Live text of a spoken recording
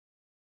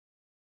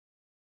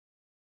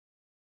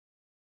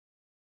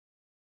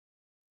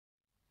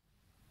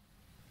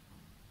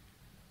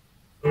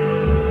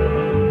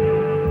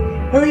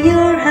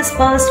has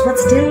passed, but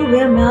still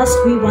we're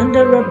masked. We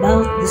wonder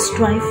about the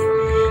strife,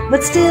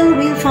 but still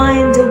we'll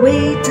find a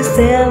way to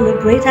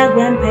celebrate our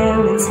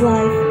grandparents'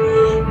 life.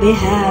 They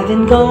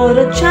haven't got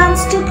a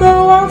chance to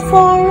go out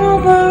for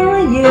over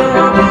a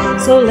year,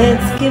 so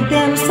let's give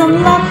them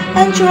some love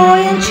and joy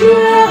and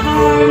cheer.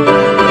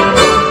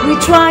 We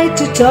try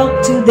to talk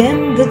to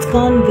them with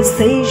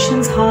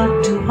conversations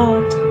heart to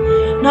heart.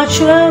 Not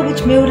sure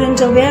which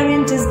mutant or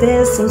variant is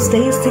there, so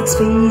stay 6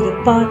 feet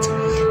apart.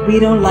 We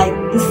don't like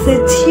the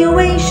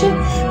situation,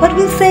 but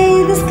we'll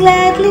say this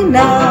gladly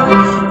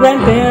now.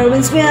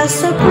 Grandparents, we're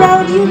so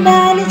proud you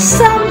managed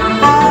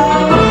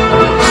somehow.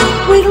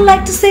 We'd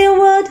like to say a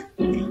word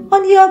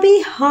on your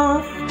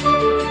behalf.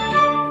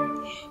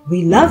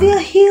 We love your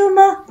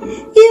humor,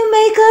 you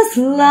make us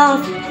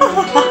laugh.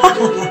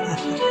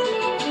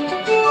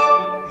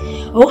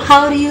 Oh,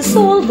 how do you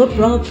solve a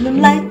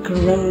problem like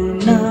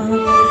Corona?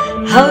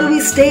 How do we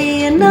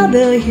stay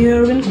another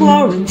year in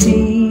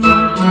quarantine?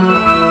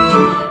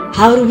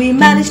 How do we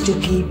manage to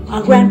keep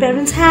our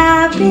grandparents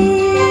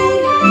happy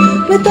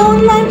with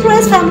online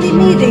press, family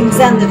meetings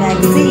and the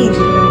vaccine?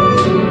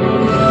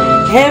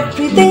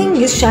 Everything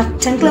is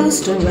shut and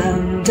closed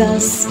around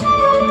us.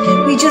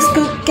 We just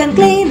cook and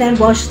clean and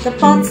wash the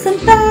pots and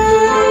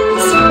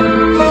pans.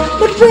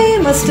 But we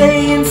must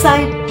stay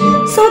inside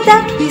so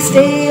that we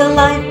stay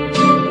alive.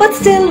 But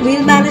still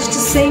we'll manage to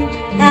sing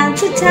and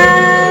to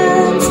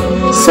dance.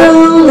 So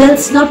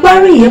let's not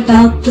worry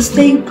about this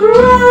thing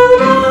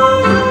Corona.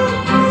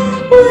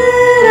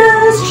 Let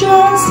us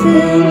just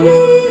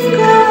believe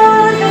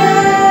God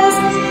has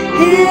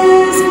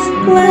His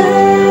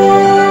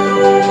plans.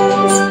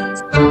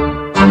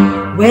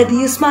 Whether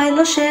you smile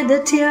or shed a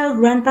tear,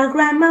 Grandpa,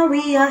 Grandma,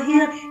 we are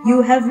here.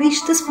 You have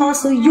reached this far,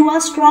 so you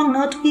are strong,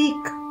 not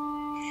weak.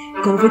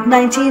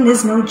 COVID-19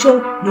 is no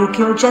joke, no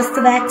cure, just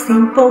a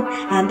vaccine poke,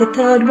 and the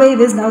third wave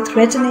is now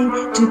threatening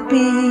to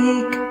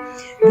peak.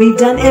 We've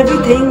done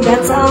everything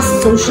that's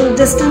asked, social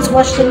distance,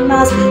 washed and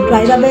masked,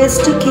 tried our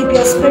best to keep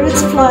your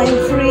spirits flying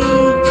free.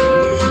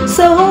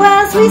 So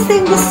as we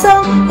sing this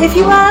song, if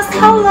you ask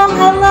how long,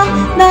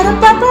 Madam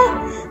Papa,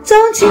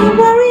 don't you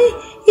worry,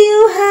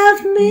 you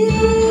have me.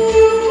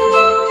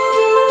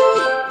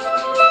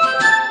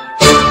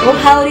 Oh,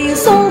 how do you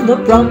solve a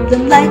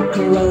problem like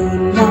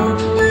Corona?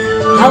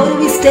 How do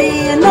we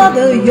stay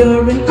another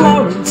year in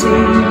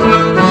quarantine?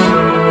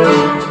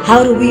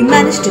 How do we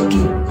manage to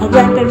keep our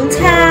grandparents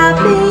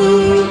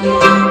happy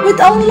with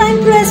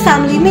online press,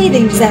 family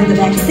meetings and the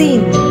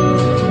vaccine?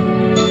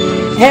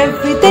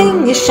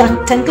 Everything is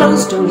shut and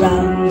closed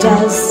around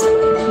us.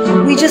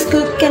 We just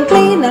cook and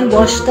clean and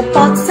wash the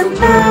pots and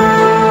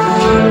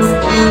pans.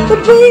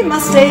 But we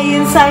must stay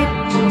inside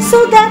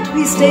so that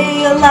we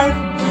stay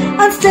alive.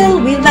 And still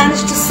we'll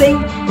manage to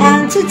sing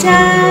and to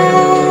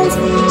dance.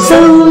 So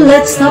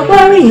let's not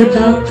worry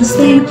about this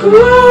thing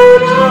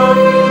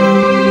Corona.